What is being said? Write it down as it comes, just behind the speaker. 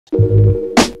I'm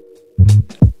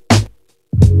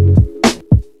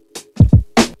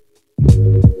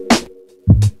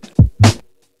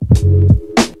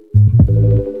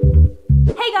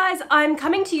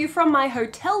coming to you from my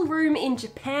hotel room in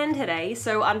Japan today,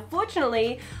 so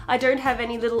unfortunately I don't have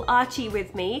any little Archie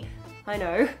with me. I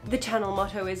know, the channel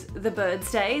motto is the bird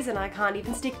stays and I can't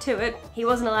even stick to it. He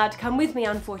wasn't allowed to come with me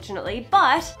unfortunately,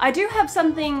 but I do have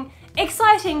something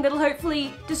exciting that'll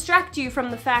hopefully distract you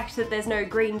from the fact that there's no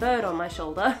green bird on my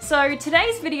shoulder. So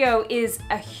today's video is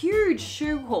a huge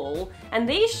shoe haul, and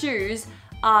these shoes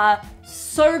are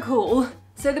so cool.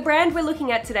 So the brand we're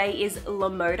looking at today is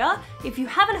LAMODA. If you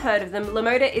haven't heard of them,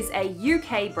 LAMODA is a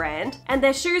UK brand, and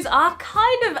their shoes are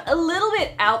kind of a little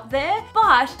bit out there,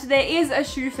 but there is a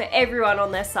shoe for everyone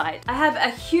on their site. I have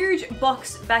a huge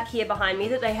box back here behind me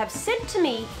that they have sent to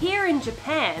me here in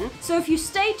Japan. So if you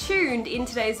stay tuned in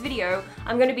today's video,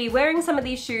 I'm going to be wearing some of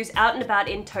these shoes out and about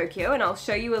in Tokyo, and I'll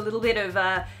show you a little bit of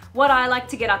what I like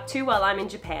to get up to while I'm in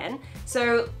Japan.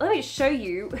 So let me show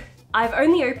you. I've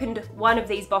only opened one of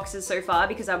these boxes so far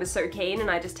because I was so keen and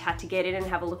I just had to get in and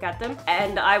have a look at them.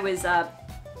 And I was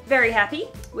very happy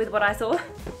with what I saw.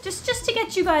 Just to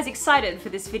get you guys excited for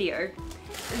this video.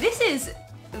 This is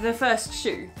the first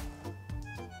shoe.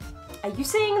 Are you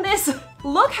seeing this?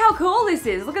 Look how cool this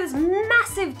is. Look at this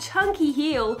massive chunky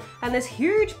heel and this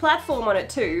huge platform on it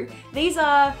too. These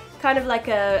are kind of like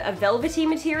a velvety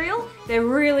material. They're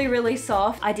really, really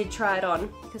soft. I did try it on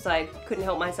because I couldn't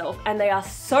help myself, and they are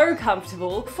so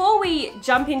comfortable. Before we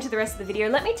jump into the rest of the video,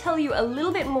 let me tell you a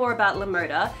little bit more about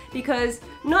LAMODA, because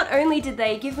not only did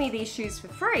they give me these shoes for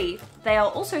free, they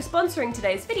are also sponsoring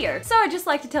today's video. So I'd just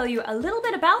like to tell you a little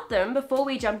bit about them before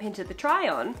we jump into the try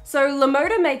on. So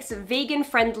LAMODA makes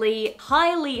vegan-friendly,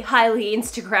 highly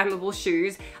Instagrammable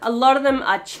shoes. A lot of them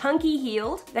are chunky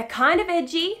heeled. They're kind of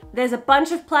edgy. There's a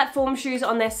bunch of platform shoes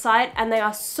on their site, and they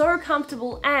are so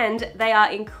comfortable and they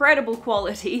are incredible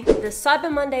quality. The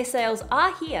Cyber Monday sales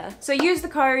are here, so use the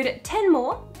code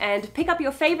 10more and pick up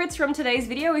your favorites from today's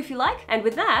video if you like. And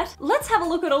with that, let's have a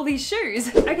look at all these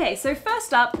shoes. Okay, so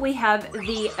first up we have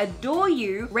the Adore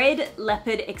You Red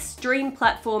Leopard Extreme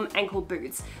Platform Ankle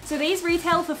Boots. So these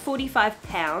retail for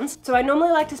 £45. So I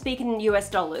normally like to speak in US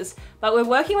dollars, but we're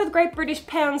working with Great British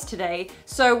Pounds today.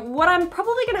 So what I'm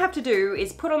probably gonna have to do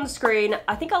is put on the screen,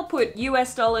 I think I'll put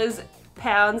US dollars,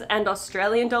 pounds and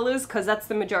Australian dollars, because that's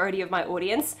the majority of my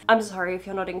audience. I'm sorry if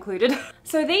you're not included.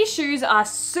 So these shoes are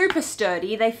super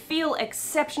sturdy. They feel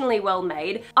exceptionally well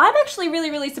made. I'm actually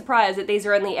really surprised that these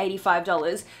are only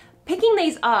 $85. Picking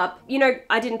these up, you know,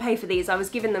 I didn't pay for these, I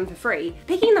was given them for free.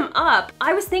 Picking them up,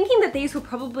 I was thinking that these were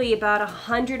probably about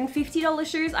 $150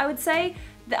 shoes, I would say.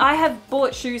 I have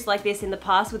bought shoes like this in the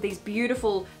past with these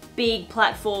beautiful big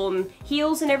platform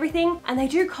heels and everything, and they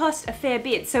do cost a fair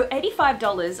bit. So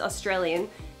 $85 Australian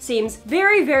seems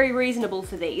very reasonable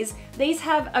for these. These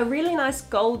have a really nice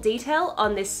gold detail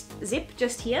on this zip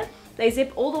just here. They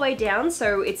zip all the way down,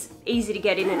 so it's easy to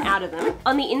get in and out of them.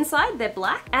 On the inside, they're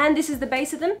black, and this is the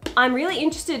base of them. I'm really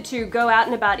interested to go out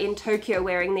and about in Tokyo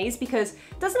wearing these because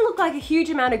it doesn't look like a huge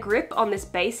amount of grip on this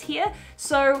base here.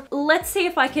 So let's see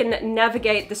if I can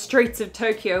navigate the streets of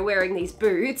Tokyo wearing these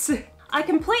boots. I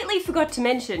completely forgot to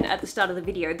mention at the start of the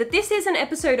video that this is an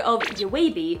episode of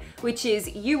Yaweebie, which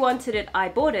is You Wanted It, I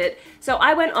Bought It. So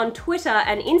I went on Twitter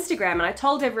and Instagram and I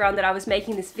told everyone that I was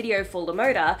making this video for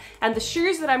LAMODA, and the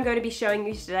shoes that I'm going to be showing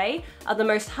you today are the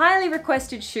most highly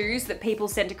requested shoes that people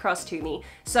sent across to me.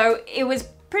 So it was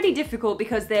pretty difficult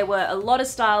because there were a lot of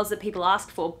styles that people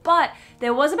asked for, but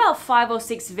there was about 5 or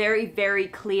 6 very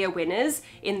clear winners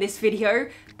in this video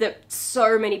that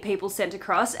so many people sent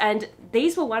across, and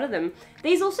these were one of them.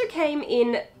 These also came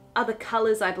in other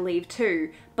colors, I believe,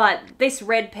 too, but this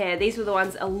red pair, these were the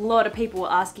ones a lot of people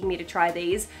were asking me to try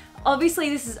these. Obviously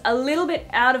this is a little bit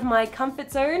out of my comfort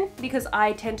zone because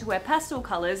I tend to wear pastel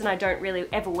colors and I don't really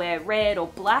ever wear red or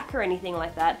black or anything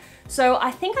like that. So I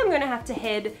think I'm gonna have to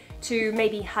head to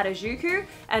maybe Harajuku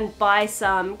and buy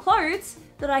some clothes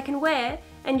that I can wear,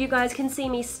 and you guys can see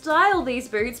me style these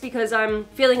boots because I'm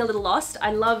feeling a little lost.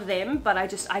 I love them, but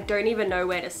I don't even know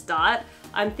where to start.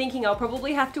 I'm thinking I'll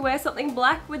probably have to wear something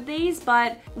black with these,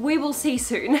 but we will see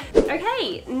soon.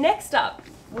 Okay, next up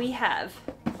we have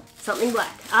something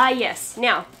black. Ah yes,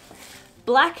 now,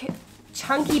 black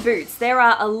chunky boots. There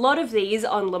are a lot of these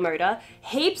on LAMODA.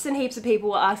 Heaps and heaps of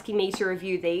people were asking me to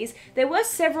review these. There were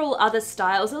several other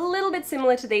styles a little bit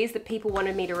similar to these that people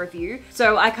wanted me to review.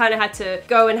 So I kind of had to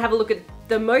go and have a look at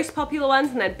the most popular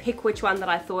ones and then pick which one that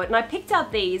I thought. And I picked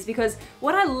out these because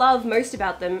what I love most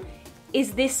about them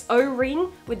is this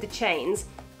O-ring with the chains.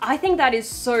 I think that is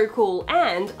so cool,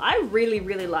 and I really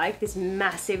like this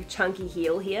massive chunky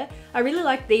heel here. I really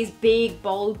like these big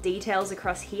bold details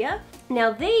across here.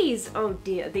 Now these, oh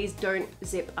dear, these don't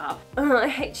zip up. Oh, I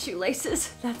hate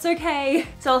shoelaces. That's okay.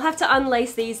 So I'll have to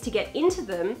unlace these to get into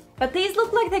them, but these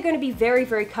look like they're going to be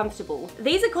very comfortable.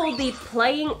 These are called the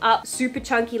Playing Up Super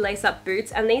Chunky Lace Up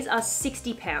Boots, and these are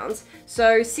 60 pounds.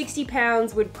 So 60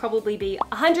 pounds would probably be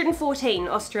 114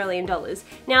 Australian dollars.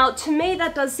 Now to me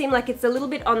that does seem like it's a little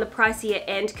bit on the pricier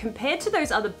end compared to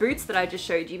those other boots that I just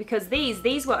showed you, because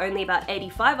these were only about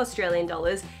 85 Australian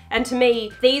dollars, and to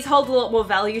me these hold a lot more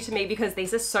value to me because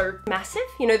these are so massive.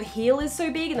 You know, the heel is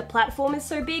so big and the platform is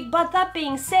so big, but that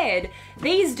being said,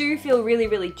 these do feel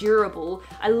really durable.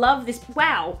 I love this.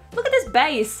 Wow, look at this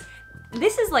base.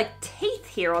 This is like teeth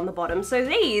here on the bottom. So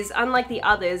these, unlike the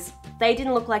others, they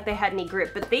didn't look like they had any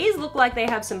grip, but these look like they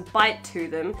have some bite to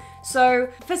them. So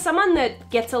for someone that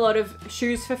gets a lot of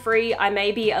shoes for free, I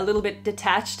may be a little bit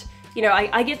detached. You know,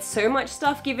 I get so much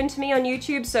stuff given to me on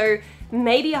YouTube, so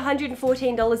maybe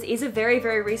 $114 is a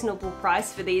very reasonable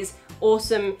price for these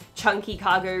awesome chunky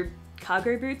cargo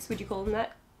boots, would you call them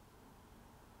that?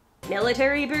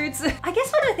 Military boots? I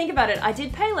guess when I think about it, I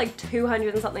did pay like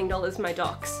 $200 and something for my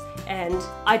Docs, and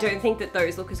I don't think that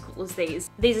those look as cool as these.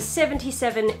 These are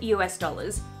 77 US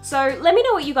dollars. So let me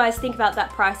know what you guys think about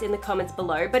that price in the comments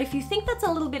below, but if you think that's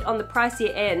a little bit on the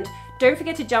pricier end, don't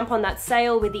forget to jump on that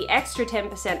sale with the extra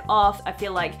 10% off. I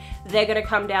feel like they're gonna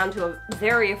come down to a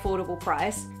very affordable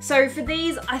price. So for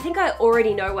these, I think I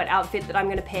already know what outfit that I'm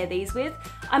gonna pair these with.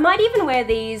 I might even wear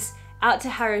these out to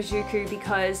Harajuku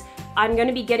because I'm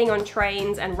gonna be getting on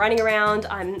trains and running around.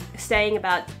 I'm staying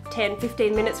about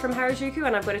 10-15 minutes from Harajuku,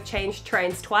 and I've got to change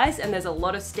trains twice, and there's a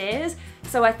lot of stairs.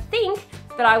 So I think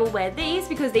that I will wear these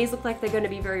because these look like they're going to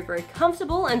be very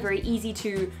comfortable and very easy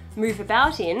to move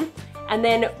about in. And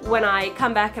then when I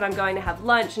come back and I'm going to have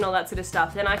lunch and all that sort of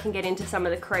stuff, then I can get into some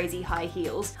of the crazy high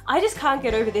heels. I just can't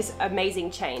get over this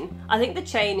amazing chain. I think the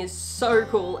chain is so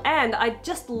cool, and I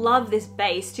just love this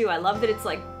base too. I love that it's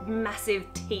like massive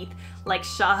teeth like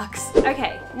sharks.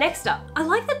 Okay, next up. I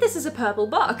like that this is a purple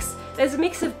box. There's a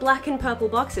mix of black and purple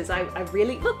boxes. I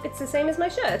really, look, it's the same as my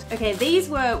shirt. Okay, these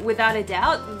were without a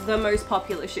doubt the most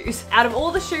popular shoes. Out of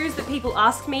all the shoes that people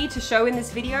asked me to show in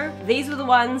this video, these were the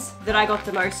ones that I got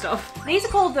the most of. These are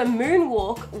called the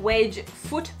Moonwalk Wedge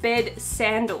Footbed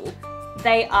Sandal.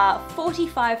 They are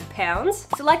 45 pounds.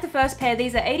 So like the first pair,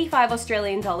 these are 85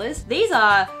 Australian dollars. These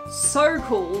are so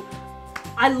cool.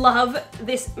 I love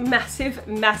this massive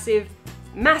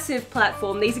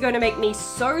platform. These are going to make me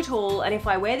so tall, and if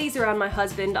I wear these around my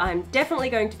husband, I'm definitely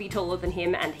going to be taller than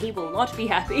him and he will not be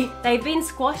happy. They've been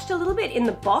squashed a little bit in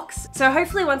the box, so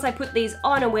hopefully once I put these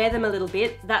on and wear them a little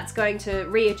bit, that's going to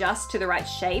readjust to the right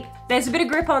shape. There's a bit of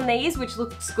grip on these, which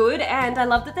looks good, and I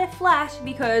love that they're flat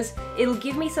because it'll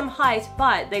give me some height,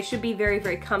 but they should be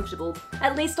very comfortable.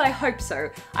 At least I hope so.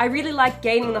 I really like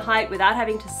gaining the height without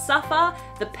having to suffer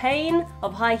the pain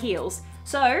of high heels.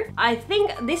 So I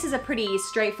think this is a pretty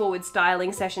straightforward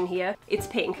styling session here. It's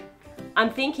pink.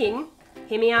 I'm thinking,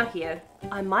 hear me out here,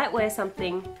 I might wear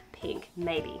something pink,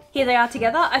 maybe. Here they are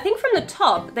together. I think from the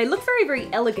top, they look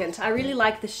very elegant. I really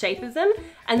like the shape of them.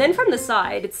 And then from the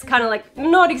side, it's kind of like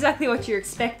not exactly what you're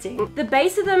expecting. The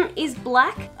base of them is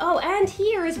black. Oh, and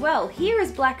here as well. Here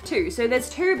is black too. So there's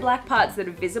two black parts that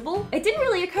are visible. It didn't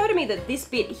really occur to me that this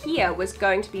bit here was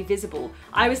going to be visible.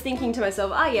 I was thinking to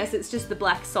myself, ah yes, it's just the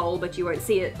black sole, but you won't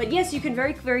see it. But yes, you can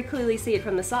very clearly see it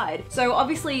from the side. So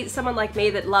obviously someone like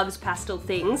me that loves pastel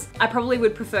things, I probably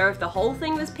would prefer if the whole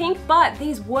thing was pink, but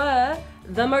these were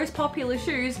the most popular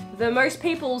shoes. The most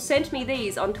people sent me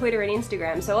these on Twitter and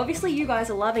Instagram, so obviously you guys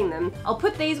are loving them. I'll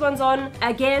put these ones on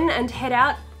again and head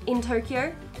out in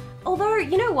Tokyo. Although,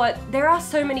 you know what? There are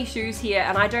so many shoes here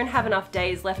and I don't have enough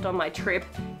days left on my trip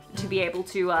to be able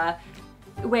to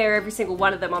wear every single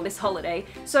one of them on this holiday.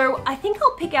 So I think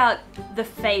I'll pick out the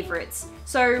favorites.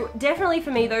 So definitely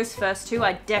for me, those first two,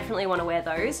 I definitely want to wear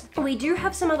those. We do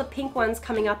have some other pink ones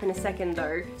coming up in a second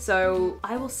though, so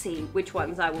I will see which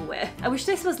ones I will wear. I wish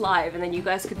this was live and then you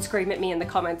guys could scream at me in the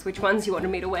comments which ones you wanted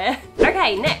me to wear.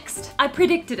 Okay, next. I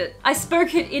predicted it. I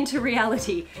spoke it into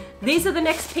reality. These are the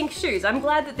next pink shoes. I'm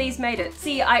glad that these made it.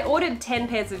 See, I ordered 10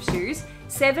 pairs of shoes.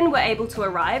 7 were able to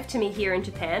arrive to me here in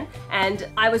Japan, and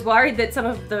I was worried that some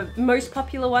of the most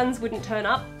popular ones wouldn't turn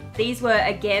up. These were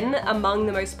again among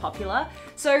the most popular.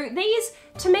 So these,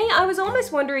 to me, I was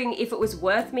almost wondering if it was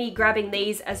worth me grabbing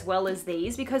these as well as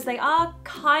these because they are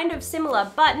kind of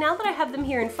similar, but now that I have them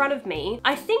here in front of me,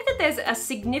 I think that there's a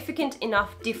significant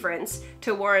enough difference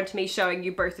to warrant me showing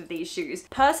you both of these shoes.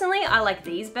 Personally, I like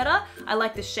these better. I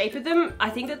like the shape of them. I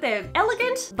think that they're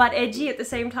elegant, but edgy at the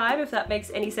same time, if that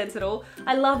makes any sense at all.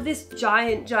 I love this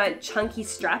giant chunky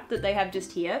strap that they have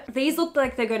just here. These look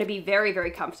like they're going to be very,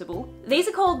 very comfortable. These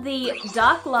are called the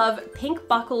Dark Love Pink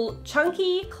Buckle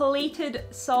Chunky Cleated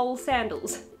Sole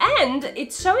Sandals. And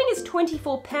it's showing as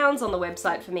 24 pounds on the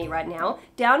website for me right now,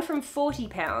 down from 40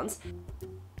 pounds.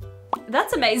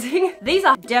 That's amazing. These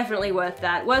are definitely worth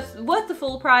that. Worth the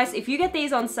full price. If you get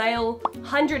these on sale,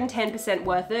 110%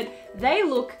 worth it. They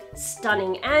look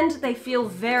stunning and they feel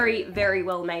very, very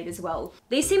well made as well.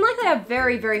 These seem like they are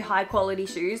very, very high quality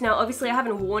shoes. Now, obviously I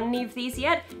haven't worn any of these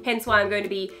yet, hence why I'm going to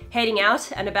be heading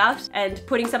out and about and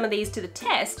putting some of these to the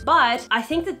test. But I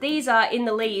think that these are in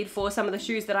the lead for some of the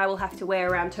shoes that I will have to wear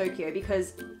around Tokyo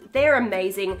because they're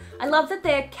amazing. I love that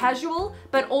they're casual,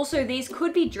 but also these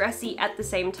could be dressy at the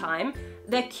same time.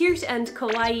 They're cute and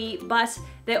kawaii, but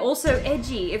they're also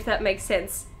edgy, if that makes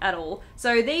sense at all.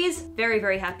 So these, very,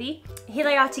 very happy. Here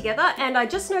they are together, and I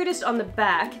just noticed on the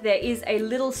back there is a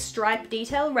little stripe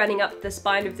detail running up the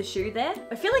spine of the shoe there.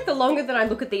 I feel like the longer that I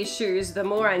look at these shoes, the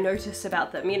more I notice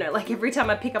about them. You know, like every time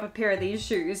I pick up a pair of these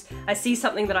shoes, I see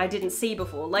something that I didn't see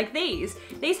before, like these.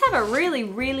 These have a really,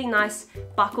 really nice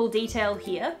buckle detail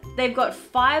here. They've got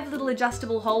 5 little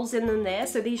adjustable holes in them there,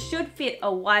 so these should fit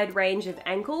a wide range of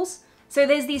ankles. So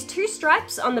there's these 2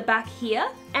 stripes on the back here,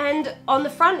 and on the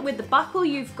front with the buckle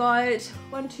you've got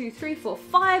 1, 2, 3, 4,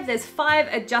 5. There's 5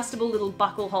 adjustable little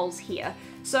buckle holes here.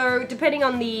 So depending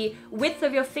on the width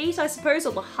of your feet, I suppose,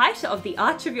 or the height of the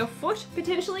arch of your foot,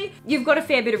 potentially, you've got a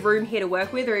fair bit of room here to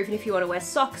work with, or even if you want to wear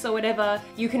socks or whatever,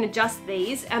 you can adjust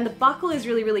these. And the buckle is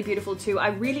really, really beautiful too. I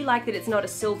really like that it's not a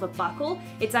silver buckle.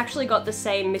 It's actually got the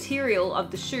same material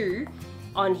of the shoe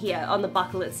on here, on the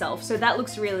buckle itself. So that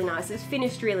looks really nice. It's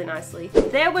finished really nicely.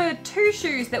 There were 2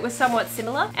 shoes that were somewhat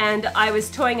similar, and I was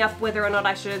toying up whether or not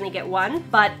I should only get one,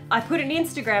 but I put an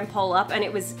Instagram poll up and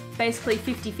it was basically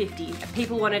 50-50.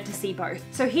 People wanted to see both.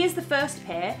 So here's the first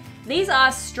pair. These are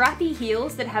strappy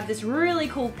heels that have this really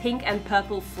cool pink and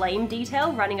purple flame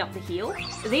detail running up the heel.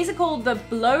 These are called the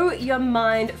Blow Your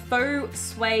Mind Faux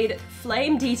Suede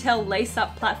Flame Detail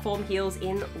Lace-Up Platform Heels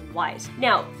in white.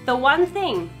 Now, the one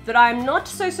thing that I'm not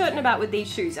so certain about with these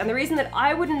shoes, and the reason that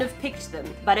I wouldn't have picked them,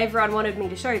 but everyone wanted me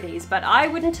to show these, but I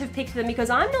wouldn't have picked them because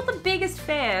I'm not the biggest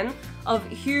fan of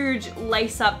huge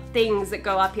lace-up things that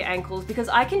go up your ankles, because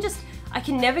I can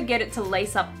never get it to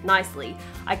lace up nicely.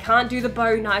 I can't do the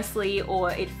bow nicely,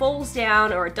 or it falls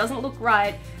down, or it doesn't look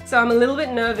right. So I'm a little bit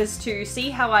nervous to see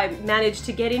how I manage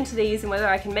to get into these and whether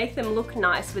I can make them look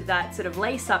nice with that sort of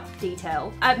lace up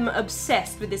detail. I'm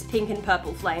obsessed with this pink and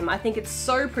purple flame. I think it's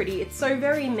so pretty. It's so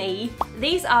very me.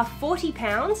 These are 40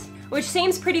 pounds, which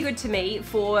seems pretty good to me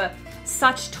for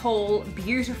such tall,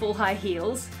 beautiful high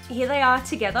heels. Here they are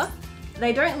together.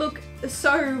 They don't look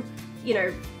so, you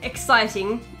know,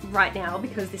 exciting right now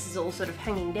because this is all sort of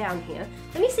hanging down here.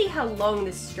 Let me see how long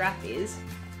this strap is.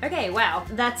 Okay, wow,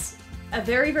 that's a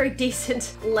very, very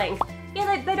decent length.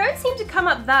 Yeah, they don't seem to come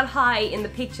up that high in the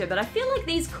picture, but I feel like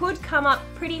these could come up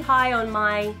pretty high on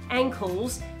my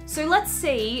ankles. So let's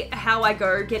see how I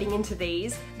go getting into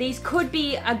these. These could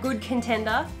be a good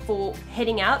contender for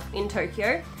heading out in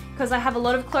Tokyo, because I have a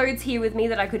lot of clothes here with me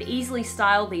that I could easily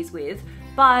style these with,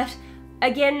 but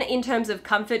again, in terms of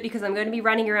comfort, because I'm going to be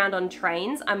running around on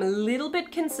trains, I'm a little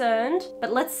bit concerned,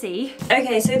 but let's see.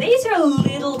 Okay, so these are a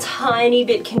little tiny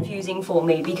bit confusing for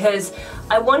me because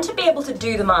I want to be able to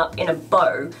do them up in a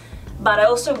bow, but I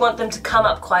also want them to come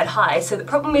up quite high. So the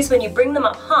problem is when you bring them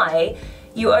up high,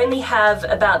 you only have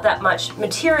about that much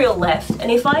material left. And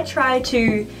if I try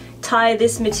to tie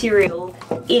this material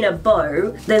in a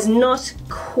bow, there's not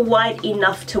quite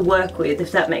enough to work with,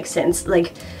 if that makes sense.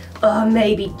 Like, oh,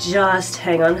 maybe just,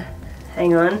 hang on.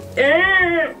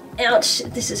 Ouch,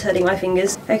 this is hurting my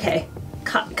fingers. Okay,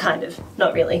 kind of,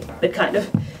 not really, but kind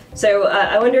of. So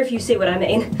I wonder if you see what I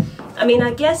mean. I mean,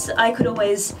 I guess I could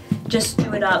always just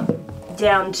do it up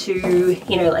down to,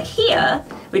 you know, like here,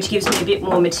 which gives me a bit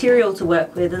more material to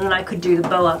work with, and then I could do the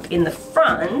bow up in the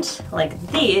front, like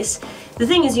this. The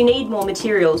thing is, you need more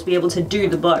material to be able to do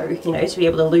the bow, you know, to be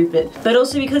able to loop it. But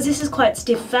also because this is quite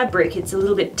stiff fabric, it's a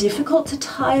little bit difficult to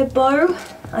tie a bow.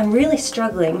 I'm really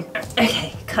struggling.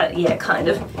 Okay, yeah, kind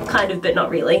of, but not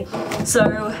really.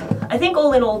 So I think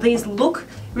all in all, these look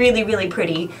really, really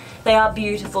pretty. They are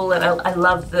beautiful, and I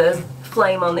love the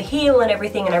flame on the heel and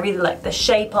everything, and I really like the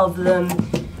shape of them.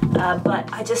 But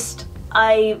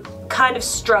I kind of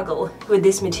struggle with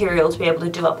this material to be able to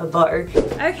do up a bow.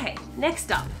 Okay,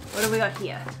 next up, what have we got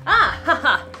here? Ah,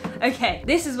 haha. Okay,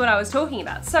 this is what I was talking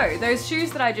about. So those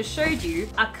shoes that I just showed you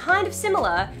are kind of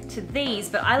similar to these,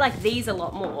 but I like these a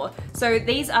lot more. So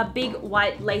these are big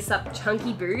white lace-up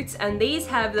chunky boots, and these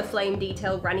have the flame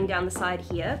detail running down the side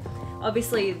here.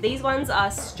 Obviously, these ones are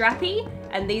strappy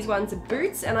and these ones are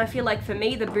boots, and I feel like for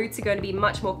me, the boots are going to be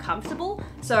much more comfortable.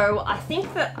 So I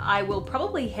think that I will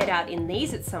probably head out in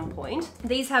these at some point.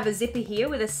 These have a zipper here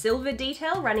with a silver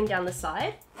detail running down the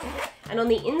side. And on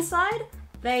the inside,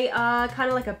 they are kind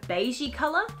of like a beigey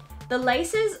color. The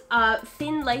laces are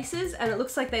thin laces, and it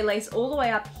looks like they lace all the way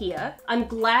up here. I'm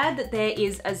glad that there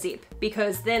is a zip,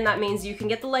 because then that means you can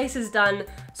get the laces done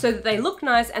so that they look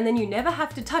nice, and then you never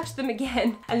have to touch them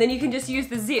again. And then you can just use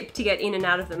the zip to get in and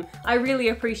out of them. I really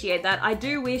appreciate that. I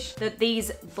do wish that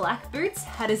these black boots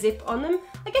had a zip on them.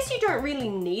 I guess you don't really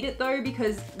need it though,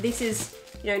 because this is,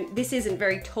 you know, this isn't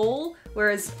very tall,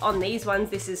 whereas on these ones,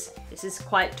 this is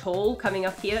quite tall coming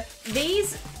up here.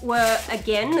 These were,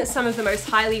 again, some of the most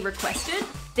highly requested.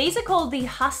 These are called the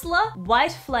Hustler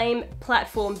White Flame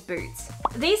Platform Boots.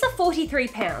 These are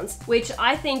 £43, which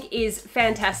I think is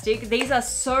fantastic. These are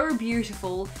so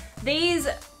beautiful. These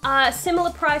are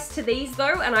similar price to these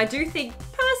though, and I do think,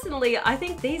 personally, I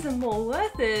think these are more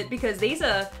worth it, because these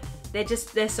are,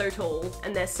 they're so tall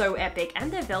and they're so epic,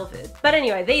 and they're velvet. But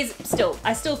anyway,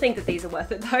 I still think that these are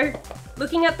worth it though.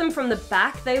 Looking at them from the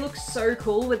back, they look so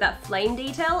cool with that flame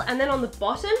detail. And then on the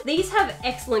bottom, these have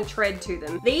excellent tread to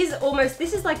them. This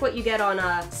is like what you get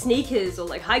on sneakers or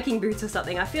like hiking boots or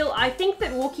something. I think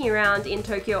that walking around in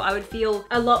Tokyo, I would feel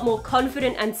a lot more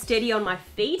confident and steady on my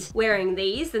feet wearing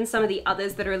these than some of the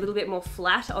others that are a little bit more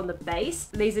flat on the base.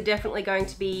 These are definitely going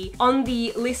to be on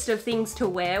the list of things to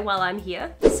wear while I'm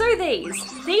here. So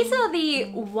these are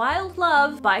the Wild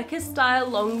Love biker style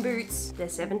long boots. They're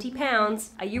 £70.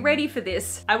 Are you ready for this?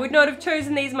 I would not have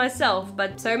chosen these myself,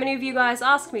 but so many of you guys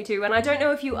asked me to, and I don't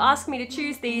know if you asked me to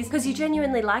choose these because you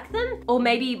genuinely like them, or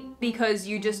maybe because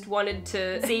you just wanted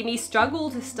to see me struggle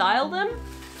to style them.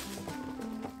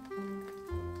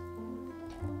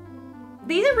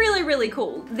 These are really, really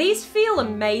cool. These feel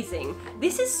amazing.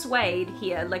 This is suede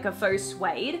here, like a faux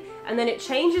suede, and then it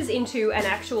changes into an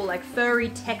actual like furry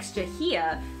texture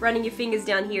here. Running your fingers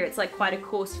down here, it's like quite a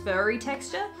coarse furry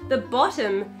texture. The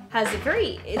bottom has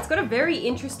it's got a very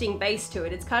interesting base to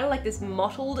it. It's kind of like this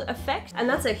mottled effect, and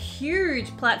that's a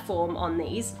huge platform on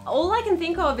these. All I can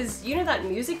think of is, you know that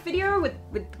music video with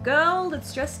the girl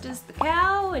that's dressed as the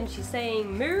cow and she's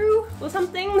saying moo or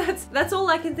something? That's all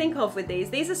I can think of with these.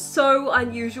 These are so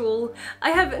unusual. I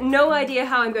have no idea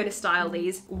how I'm going to style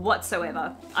these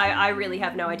whatsoever. I really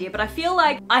have no idea, but I feel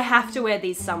like I have to wear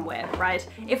these somewhere, right?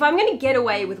 If I'm gonna get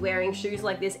away with wearing shoes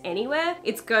like this anywhere,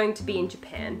 it's going to be in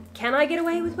Japan. Can I get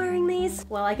away with wearing these?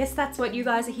 Well, I guess that's what you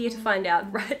guys are here to find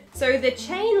out, right? So the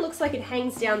chain looks like it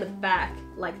hangs down the back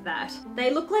like that.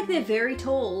 They look like they're very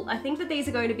tall. I think that these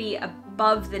are going to be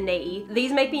above the knee.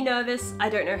 These make me nervous. I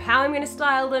don't know how I'm going to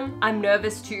style them. I'm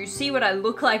nervous to see what I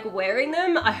look like wearing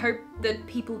them. I hope that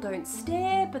people don't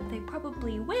stare, but they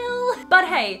probably will. But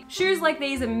hey, shoes like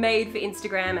these are made for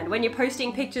Instagram, and when you're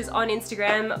posting pictures on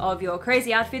Instagram of your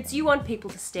crazy outfits, you want people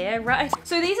to stare, right?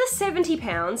 So these are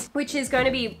 £70, which is going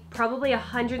to be probably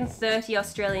 130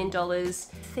 Australian dollars.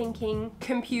 Thinking,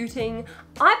 computing.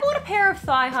 I bought a pair of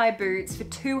thigh-high boots for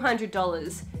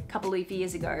 $200 a couple of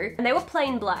years ago, and they were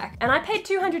plain black, and I paid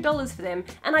 $200 for them,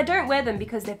 and I don't wear them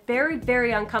because they're very,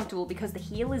 very uncomfortable because the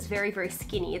heel is very, very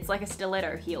skinny. It's like a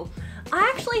stiletto heel.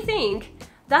 I actually think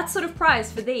that sort of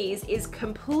price for these is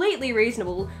completely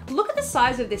reasonable. Look at the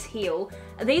size of this heel.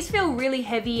 These feel really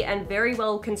heavy and very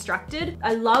well constructed.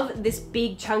 I love this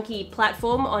big chunky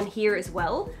platform on here as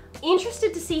well.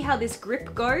 Interested to see how this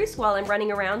grip goes while I'm running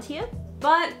around here.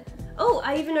 But, oh,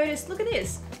 I even noticed, look at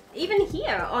this. Even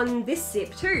here on this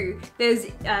zip too, there's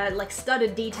like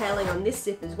studded detailing on this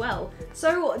zip as well.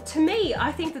 So to me,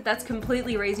 I think that that's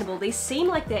completely reasonable. These seem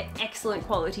like they're excellent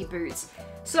quality boots.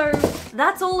 So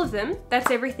that's all of them.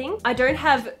 That's everything. I don't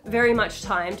have very much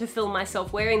time to film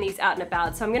myself wearing these out and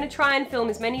about, so I'm gonna try and film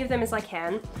as many of them as I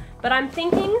can. But I'm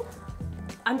thinking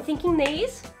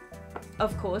these,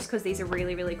 of course, because these are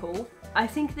really, really cool. I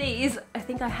think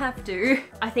I have to.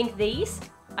 I think these,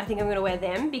 I think I'm gonna wear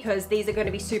them because these are gonna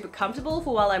be super comfortable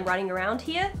for while I'm running around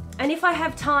here. And if I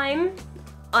have time,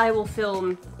 I will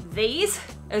film these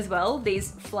as well,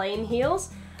 these flame heels.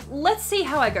 let's see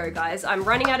how I go, guys. I'm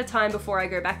running out of time before I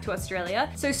go back to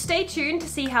Australia, so stay tuned to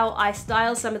see how I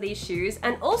style some of these shoes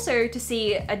and also to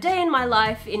see a day in my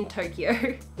life in Tokyo.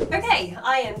 Okay,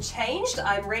 I am changed.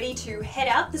 I'm ready to head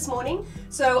out this morning.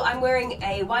 So I'm wearing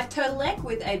a white turtleneck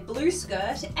with a blue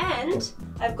skirt and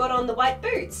I've got on the white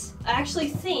boots. I actually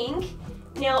think,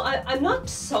 now I'm not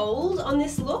sold on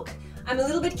this look. I'm a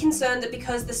little bit concerned that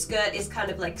because the skirt is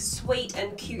kind of like sweet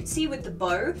and cutesy with the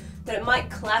bow, that it might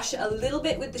clash a little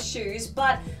bit with the shoes,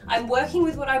 but I'm working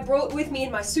with what I brought with me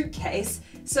in my suitcase,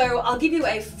 so I'll give you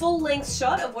a full-length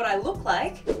shot of what I look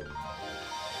like.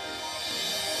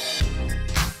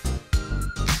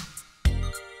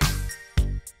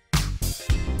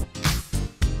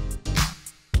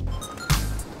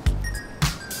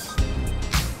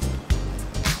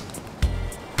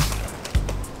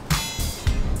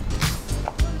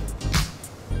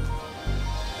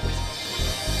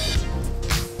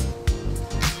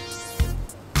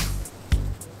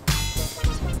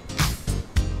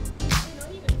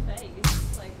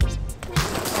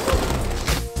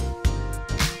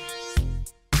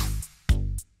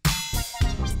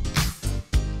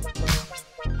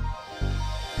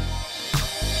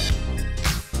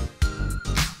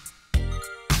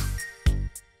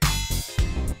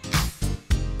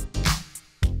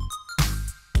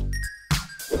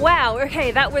 Wow,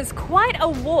 okay, that was quite a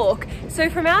walk.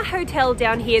 So from our hotel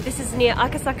down here, this is near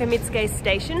Akasaka Mitsuge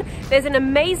Station, there's an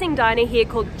amazing diner here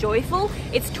called Joyful.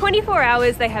 It's 24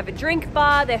 hours, they have a drink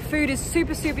bar, their food is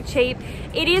super cheap.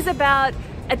 It is about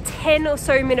a 10 or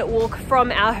so minute walk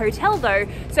from our hotel though.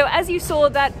 So as you saw,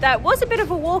 that was a bit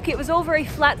of a walk. It was all very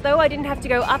flat though. I didn't have to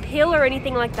go uphill or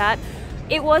anything like that.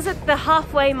 It was at the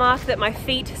halfway mark that my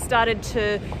feet started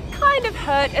to kind of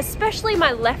hurt, especially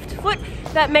my left foot.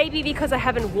 That may be because I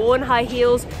haven't worn high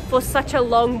heels for such a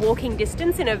long walking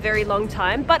distance in a very long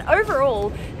time, but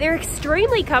overall, they're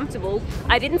extremely comfortable.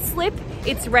 I didn't slip,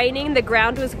 it's raining, the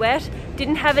ground was wet,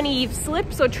 didn't have any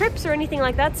slips or trips or anything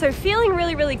like that, so feeling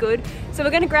really good. So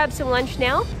we're gonna grab some lunch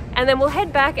now, and then we'll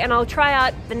head back and I'll try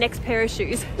out the next pair of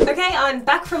shoes. Okay, I'm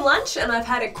back from lunch and I've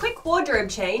had a quick wardrobe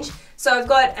change. So I've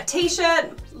got a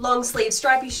t-shirt, long sleeve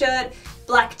stripy shirt,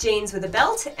 black jeans with a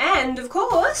belt, and of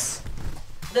course,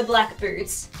 the black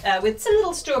boots with some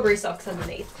little strawberry socks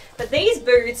underneath. But these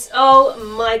boots, oh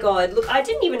my god, look, I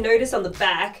didn't even notice on the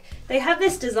back, they have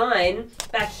this design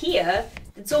back here.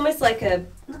 It's almost like a,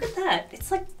 look at that,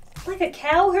 it's like a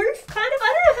cow hoof, kind of.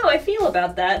 I don't know how I feel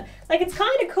about that. Like, it's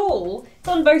kind of cool. It's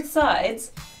on both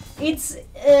sides. It's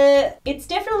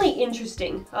definitely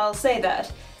interesting, I'll say that.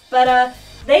 But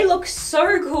they look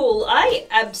so cool. I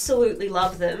absolutely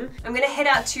love them. I'm gonna head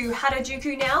out to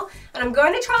Harajuku now, and I'm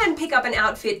going to try and pick up an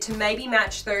outfit to maybe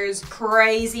match those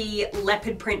crazy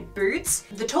leopard print boots.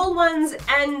 The tall ones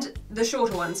and the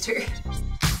shorter ones too.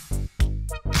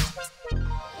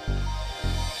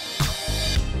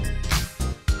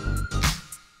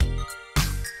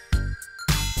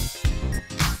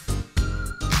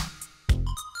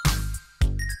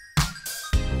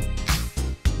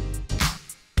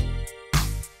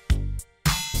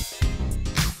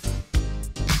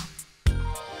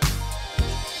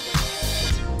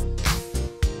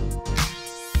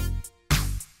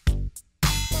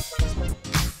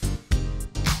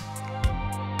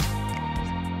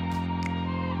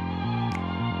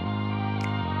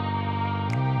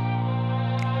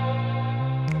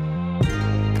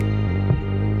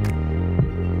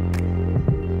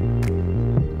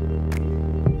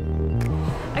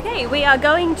 We are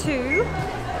going to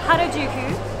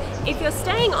Harajuku. If you're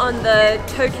staying on the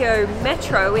Tokyo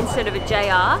Metro instead of a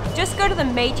JR, just go to the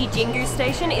Meiji Jingu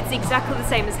station. It's exactly the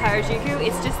same as Harajuku,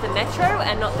 it's just the Metro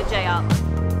and not the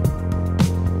JR.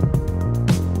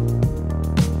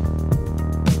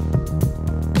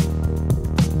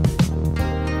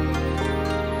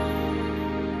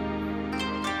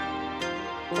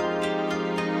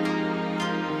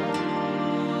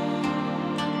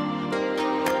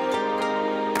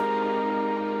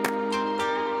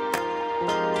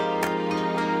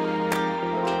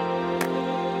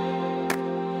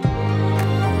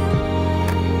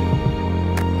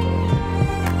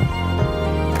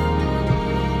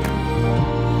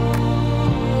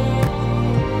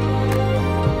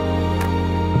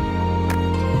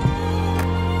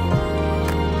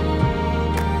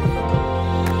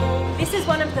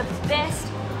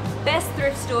 Best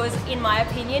thrift stores, in my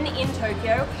opinion, in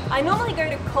Tokyo. I normally go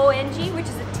to Koenji, which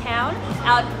is a town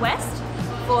out west,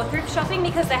 for thrift shopping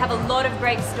because they have a lot of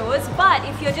great stores, but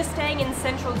if you're just staying in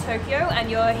central Tokyo and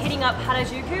you're hitting up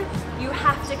Harajuku, you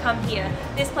have to come here.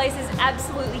 This place is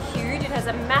absolutely huge. It has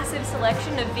a massive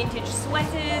selection of vintage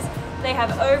sweaters, they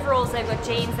have overalls, they've got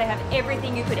jeans, they have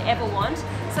everything you could ever want.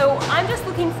 So I'm just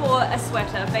looking for a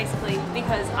sweater basically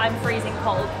because I'm freezing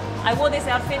cold. I wore this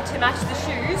outfit to match the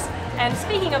shoes, and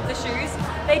speaking of the shoes,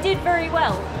 they did very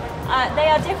well. They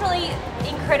are definitely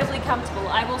incredibly comfortable,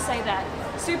 I will say that.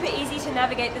 Super easy to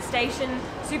navigate the station,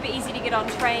 super easy to get on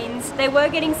trains. They were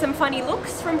getting some funny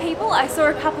looks from people. I saw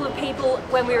a couple of people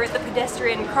when we were at the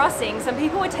pedestrian crossing, some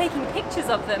people were taking pictures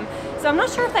of them. So I'm not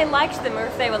sure if they liked them or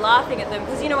if they were laughing at them,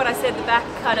 because you know what I said, the back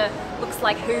kind of looks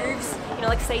like hooves, you know,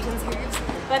 like Satan's hooves.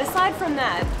 But aside from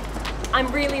that,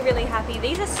 I'm really, really happy.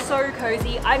 These are so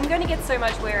cozy. I'm going to get so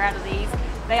much wear out of these.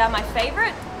 They are my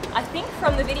favorite, I think,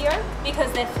 from the video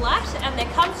because they're flat and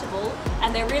they're comfortable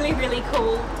and they're really, really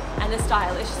cool and they're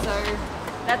stylish. So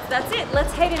that's it.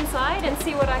 Let's head inside and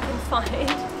see what I can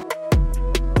find.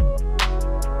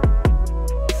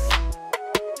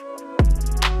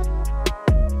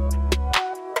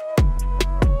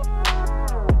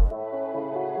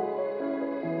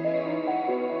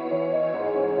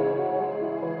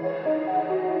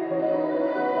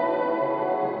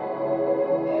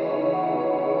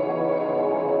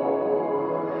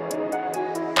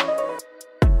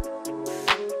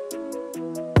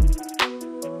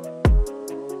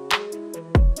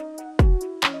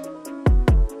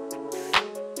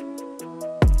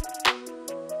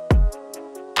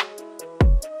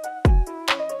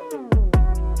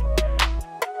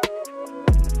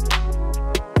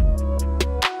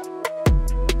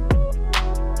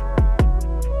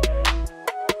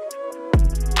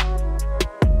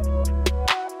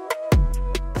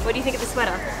 What do you think of the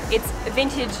sweater? It's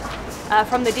vintage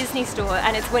from the Disney store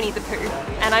and it's Winnie the Pooh.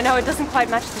 And I know it doesn't quite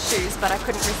match the shoes, but I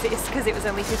couldn't resist because it was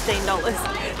only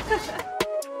 $15.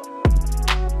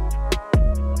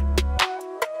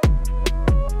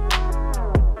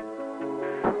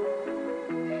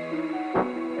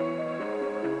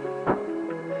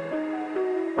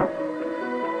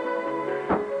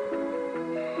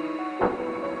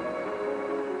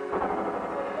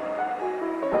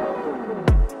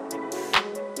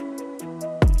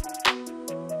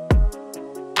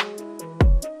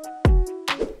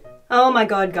 Oh my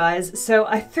god, guys, so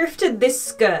I thrifted this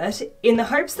skirt in the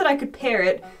hopes that I could pair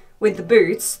it with the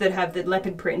boots that have the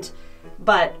leopard print,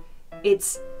 but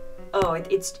it's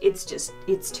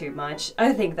too much.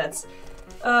 I think that's,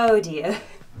 oh dear,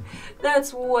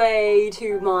 that's way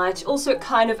too much. Also, it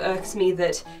kind of irks me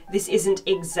that this isn't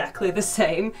exactly the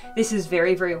same. This is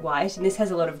very, very white and this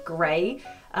has a lot of grey.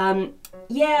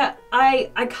 Yeah, I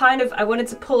wanted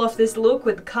to pull off this look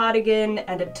with the cardigan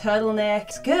and a turtleneck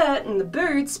skirt and the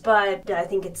boots, but I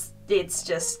think it's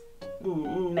just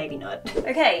maybe not.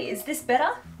 Okay, is this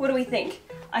better? What do we think?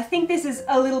 I think this is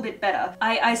a little bit better.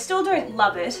 I still don't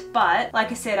love it, but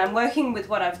like I said, I'm working with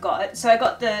what I've got. So I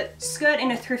got the skirt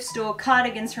in a thrift store,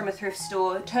 cardigans from a thrift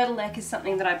store, turtleneck is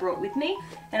something that I brought with me,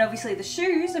 and obviously the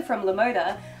shoes are from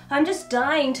LAMODA. I'm just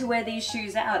dying to wear these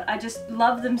shoes out. I just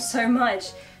love them so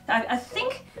much. I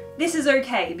think this is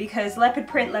okay because leopard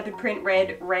print,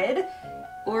 red, red.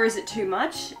 Or is it too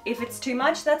much? If it's too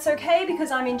much, that's okay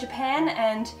because I'm in Japan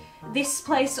and this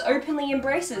place openly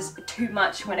embraces too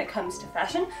much when it comes to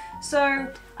fashion.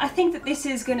 So I think that this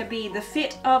is going to be the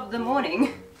fit of the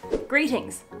morning.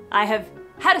 Greetings. I have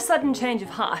had a sudden change of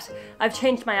heart. I've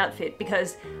changed my outfit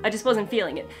because I just wasn't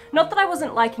feeling it. Not that I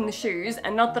wasn't liking the shoes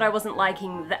and not that I wasn't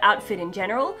liking the outfit in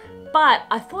general, but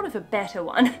I thought of a better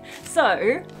one.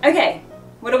 So, okay,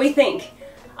 what do we think?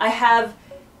 I have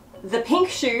the pink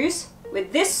shoes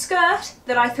with this skirt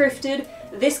that I thrifted,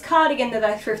 this cardigan that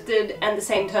I thrifted, and the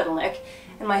same turtleneck.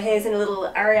 And my hair's in a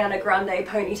little Ariana Grande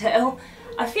ponytail.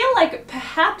 I feel like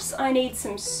perhaps I need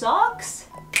some socks.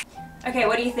 Okay,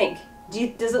 what do you think?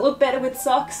 Does it look better with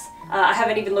socks? I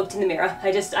haven't even looked in the mirror.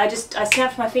 I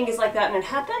snapped my fingers like that and it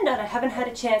happened and I haven't had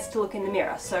a chance to look in the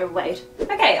mirror, so wait.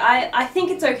 Okay, I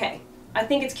think it's okay. I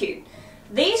think it's cute.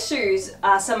 These shoes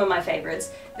are some of my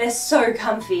favorites. They're so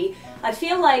comfy. I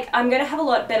feel like I'm gonna have a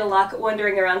lot better luck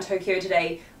wandering around Tokyo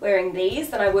today wearing these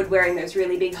than I would wearing those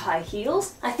really big high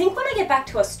heels. I think when I get back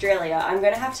to Australia, I'm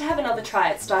gonna have to have another try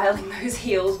at styling those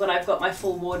heels when I've got my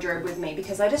full wardrobe with me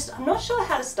because I'm not sure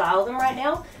how to style them right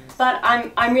now, but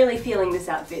I'm really feeling this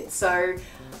outfit, so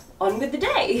on with the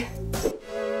day.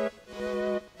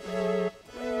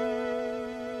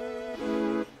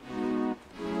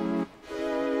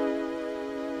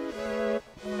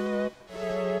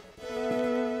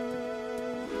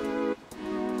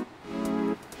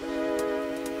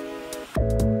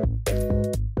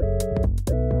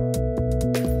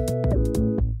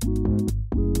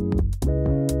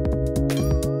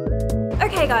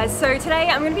 Okay guys, so today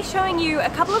I'm going to be showing you a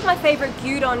couple of my favorite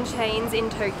gyudon chains in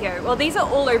Tokyo. Well, these are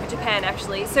all over Japan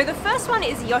actually. So the first one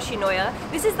is Yoshinoya.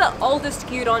 This is the oldest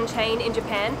gyudon chain in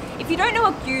Japan. If you don't know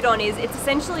what gyudon is, it's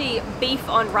essentially beef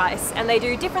on rice, and they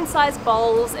do different size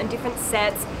bowls and different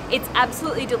sets. It's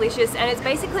absolutely delicious, and it's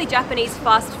basically Japanese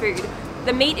fast food.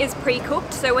 The meat is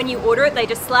pre-cooked, so when you order it, they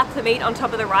just slap the meat on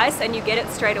top of the rice and you get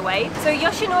it straight away. So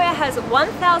Yoshinoya has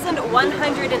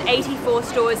 1,184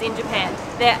 stores in Japan.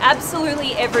 They're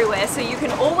absolutely everywhere, so you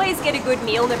can always get a good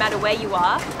meal no matter where you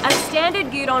are. A standard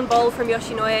gyudon bowl from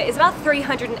Yoshinoya is about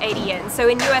 380 yen, so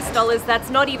in US dollars that's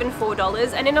not even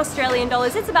 $4, and in Australian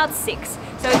dollars it's about 6.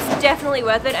 So it's definitely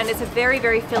worth it, and it's a very,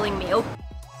 very filling meal.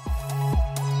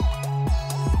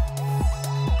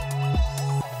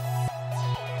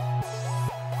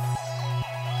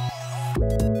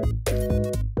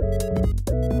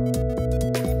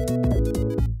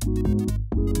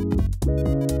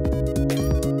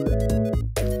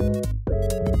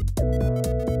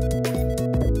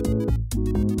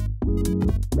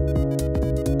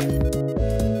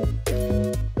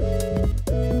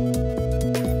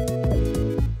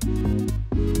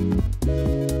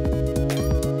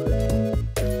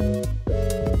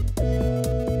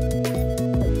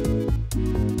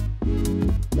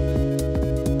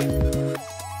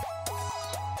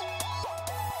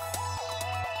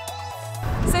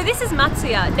 So this is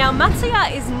Matsuya. Now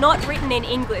Matsuya is not written in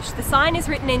English, the sign is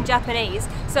written in Japanese,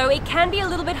 so it can be a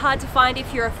little bit hard to find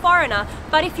if you're a foreigner,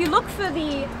 but if you look for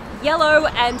the yellow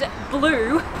and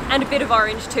blue and a bit of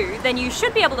orange too, then you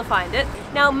should be able to find it.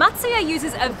 Now Matsuya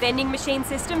uses a vending machine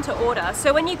system to order,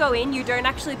 so when you go in you don't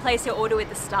actually place your order with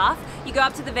the staff. You go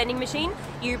up to the vending machine,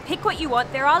 you pick what you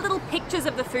want. There are little pictures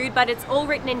of the food, but it's all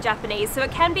written in Japanese, so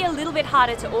it can be a little bit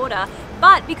harder to order,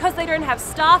 but because they don't have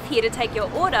staff here to take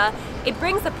your order, it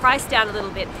brings the price down a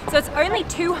little bit. So it's only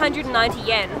 290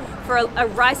 yen for a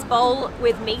rice bowl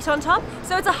with meat on top,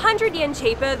 so it's 100 yen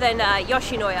cheaper than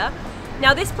Yoshinoya.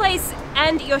 Now this place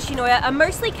and Yoshinoya are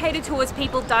mostly catered towards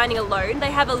people dining alone. They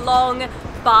have a long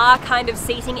bar kind of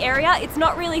seating area. It's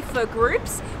not really for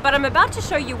groups, but I'm about to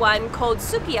show you one called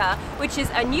Sukiya, which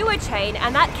is a newer chain,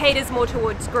 and that caters more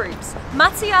towards groups.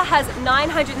 Matsuya has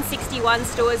 961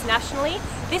 stores nationally.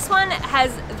 This one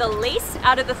has the least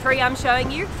out of the three I'm showing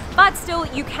you, but still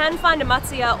you can find a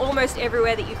Matsuya almost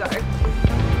everywhere that you go.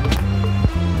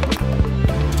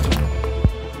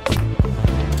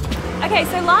 Okay,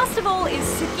 so last of all is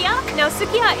Sukiya. Now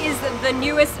Sukiya is the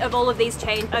newest of all of these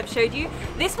chains I've showed you.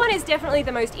 This one is definitely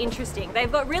the most interesting.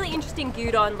 They've got really interesting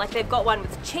gyudon, like they've got one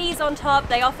with cheese on top.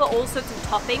 They offer all sorts of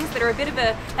toppings that are a bit of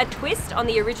a twist on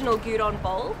the original gyudon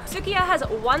bowl. Sukiya has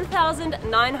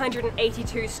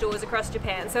 1,982 stores across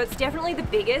Japan, so it's definitely the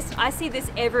biggest. I see this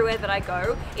everywhere that I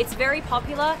go. It's very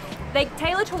popular. They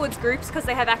tailor towards groups because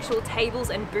they have actual tables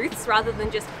and booths rather than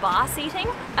just bar seating.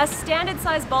 A standard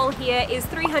size bowl here is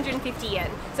 350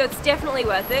 yen, so it's definitely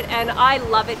worth it, and I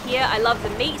love it here. I love the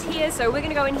meat here, so we're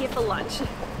gonna go in here for lunch.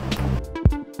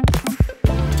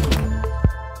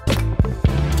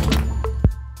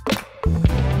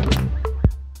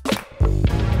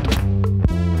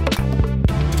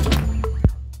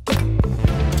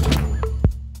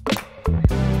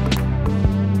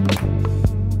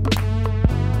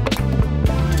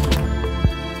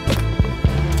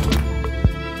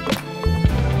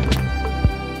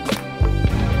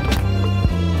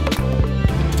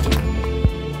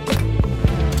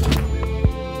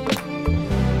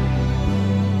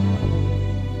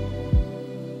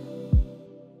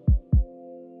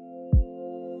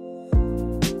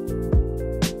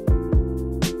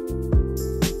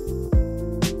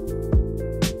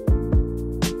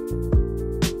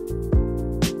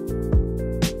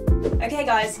 Okay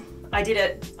guys, I did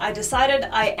it. I decided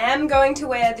I am going to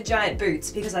wear the giant boots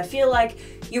because I feel like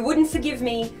you wouldn't forgive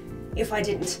me if I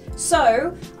didn't.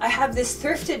 So I have this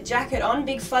thrifted jacket on,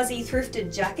 big fuzzy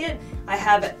thrifted jacket. I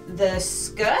have the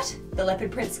skirt, the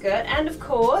leopard print skirt, and of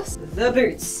course the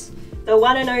boots. The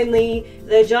one and only,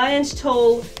 the giant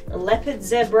tall leopard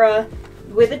zebra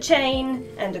with a chain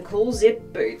and a cool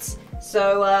zip boots.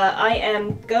 So I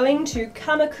am going to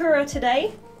Kamakura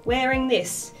today wearing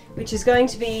this, which is going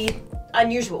to be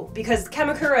unusual because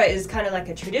Kamakura is kind of like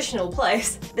a traditional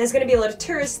place. There's going to be a lot of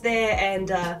tourists there,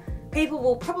 and people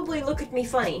will probably look at me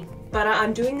funny, but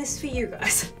I'm doing this for you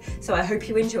guys, so I hope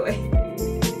you enjoy.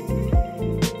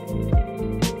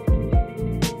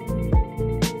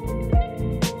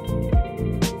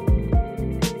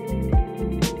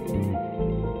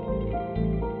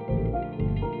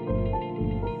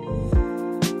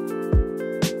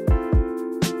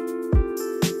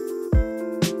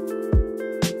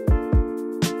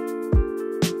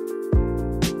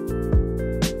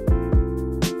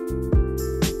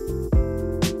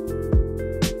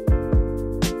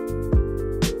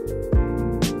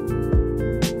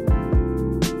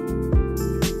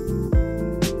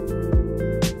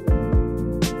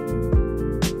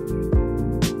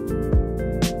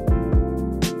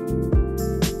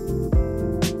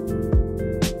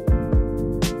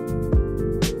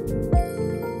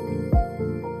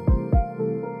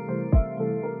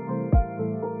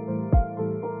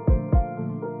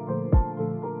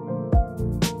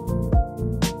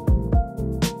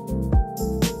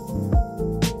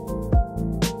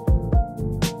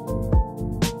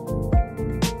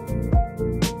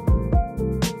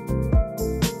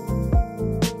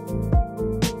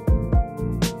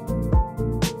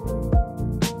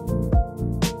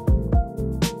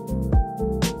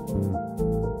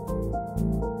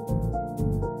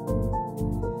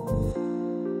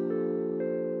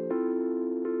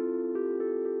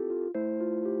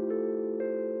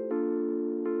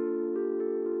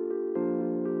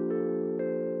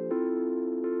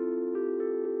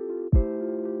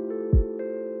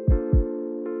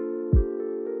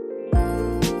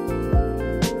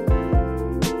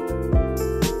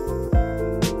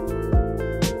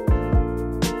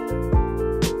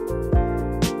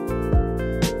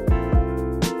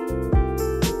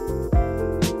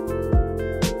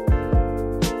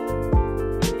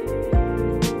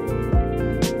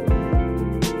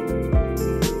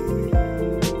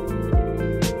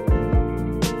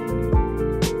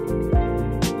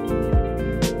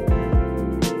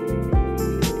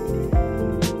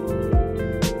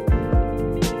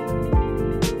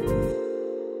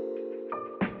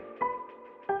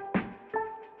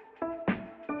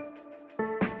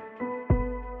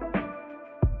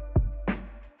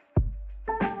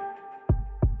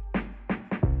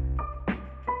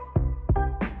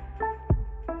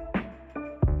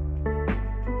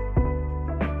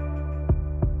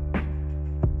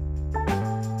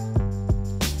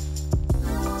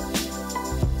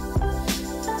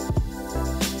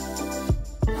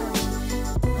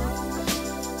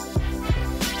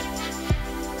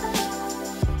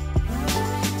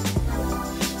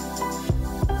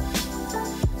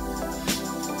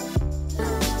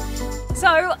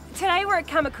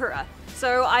 Kamakura.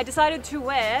 So I decided to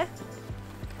wear...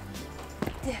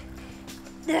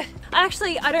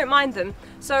 Actually, I don't mind them.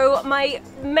 So my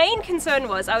main concern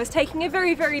was I was taking a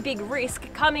very, very big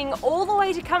risk coming all the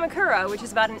way to Kamakura, which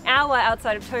is about an hour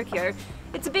outside of Tokyo.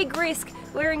 It's a big risk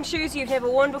wearing shoes you've never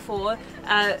worn before,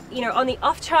 you know, on the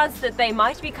off chance that they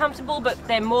might be comfortable, but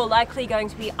they're more likely going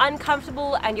to be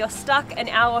uncomfortable and you're stuck an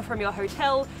hour from your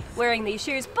hotel wearing these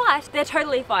shoes, but they're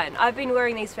totally fine. I've been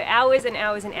wearing these for hours and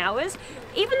hours and hours.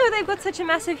 Even though they've got such a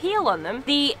massive heel on them,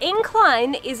 the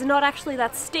incline is not actually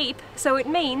that steep, so it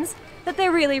means that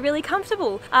they're really, really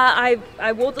comfortable. I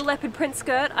wore the leopard print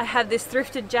skirt. I have this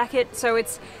thrifted jacket, so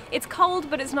it's cold,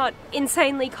 but it's not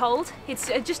insanely cold. It's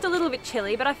just a little bit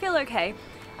chilly, but I feel okay.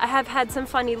 I have had some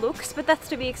funny looks, but that's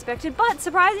to be expected. But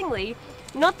surprisingly,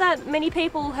 not that many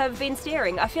people have been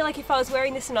staring. I feel like if I was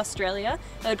wearing this in Australia,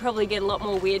 I would probably get a lot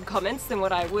more weird comments than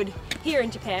what I would here in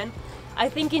Japan. I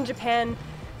think in Japan,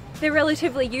 they're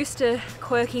relatively used to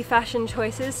quirky fashion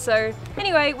choices. So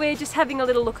anyway, we're just having a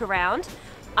little look around.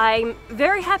 I'm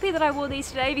very happy that I wore these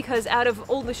today because out of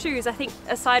all the shoes, I think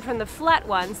aside from the flat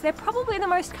ones, they're probably the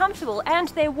most comfortable, and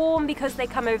they're warm because they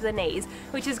come over the knees,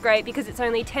 which is great because it's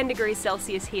only 10 degrees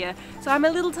Celsius here. So I'm a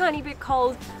little tiny bit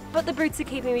cold, but the boots are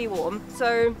keeping me warm.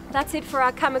 So that's it for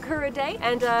our Kamakura day,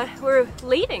 and we're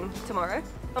leaving tomorrow.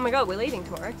 Oh my god, we're leaving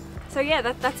tomorrow. So yeah,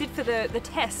 that's it for the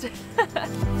test.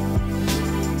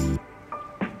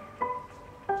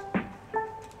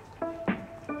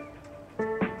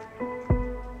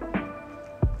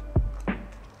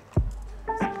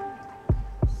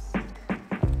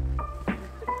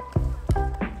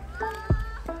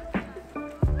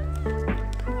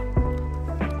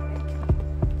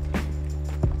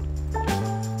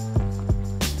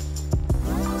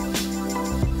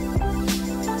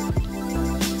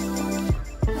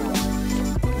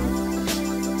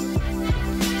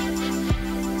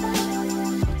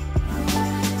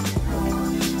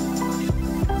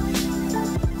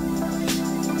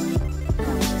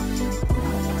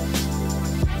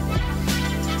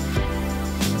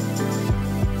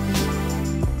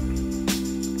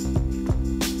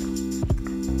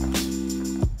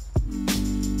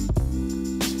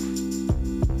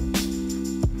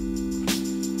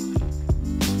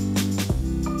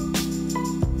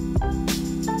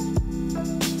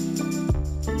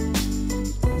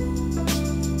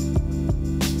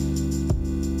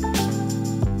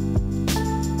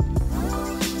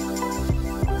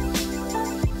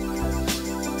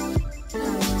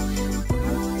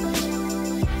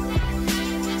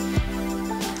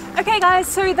 Okay guys,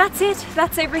 so that's it.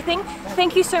 That's everything.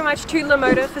 Thank you so much to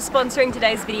LAMODA for sponsoring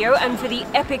today's video and for the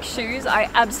epic shoes. I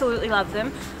absolutely love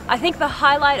them. I think the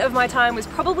highlight of my time was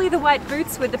probably the white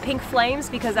boots with the pink flames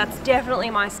because that's definitely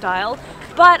my style.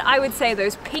 But I would say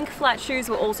those pink flat shoes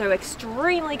were also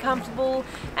extremely comfortable,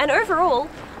 and overall,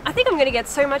 I think I'm going to get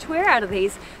so much wear out of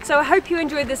these. So I hope you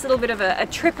enjoyed this little bit of a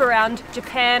trip around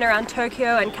Japan, around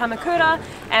Tokyo and Kamakura,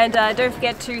 and don't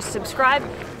forget to subscribe,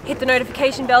 hit the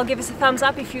notification bell, give us a thumbs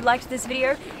up if you liked this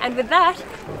video, and with that,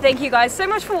 thank you guys so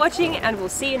much for watching, and we'll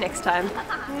see you next time.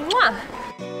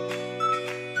 Mwah!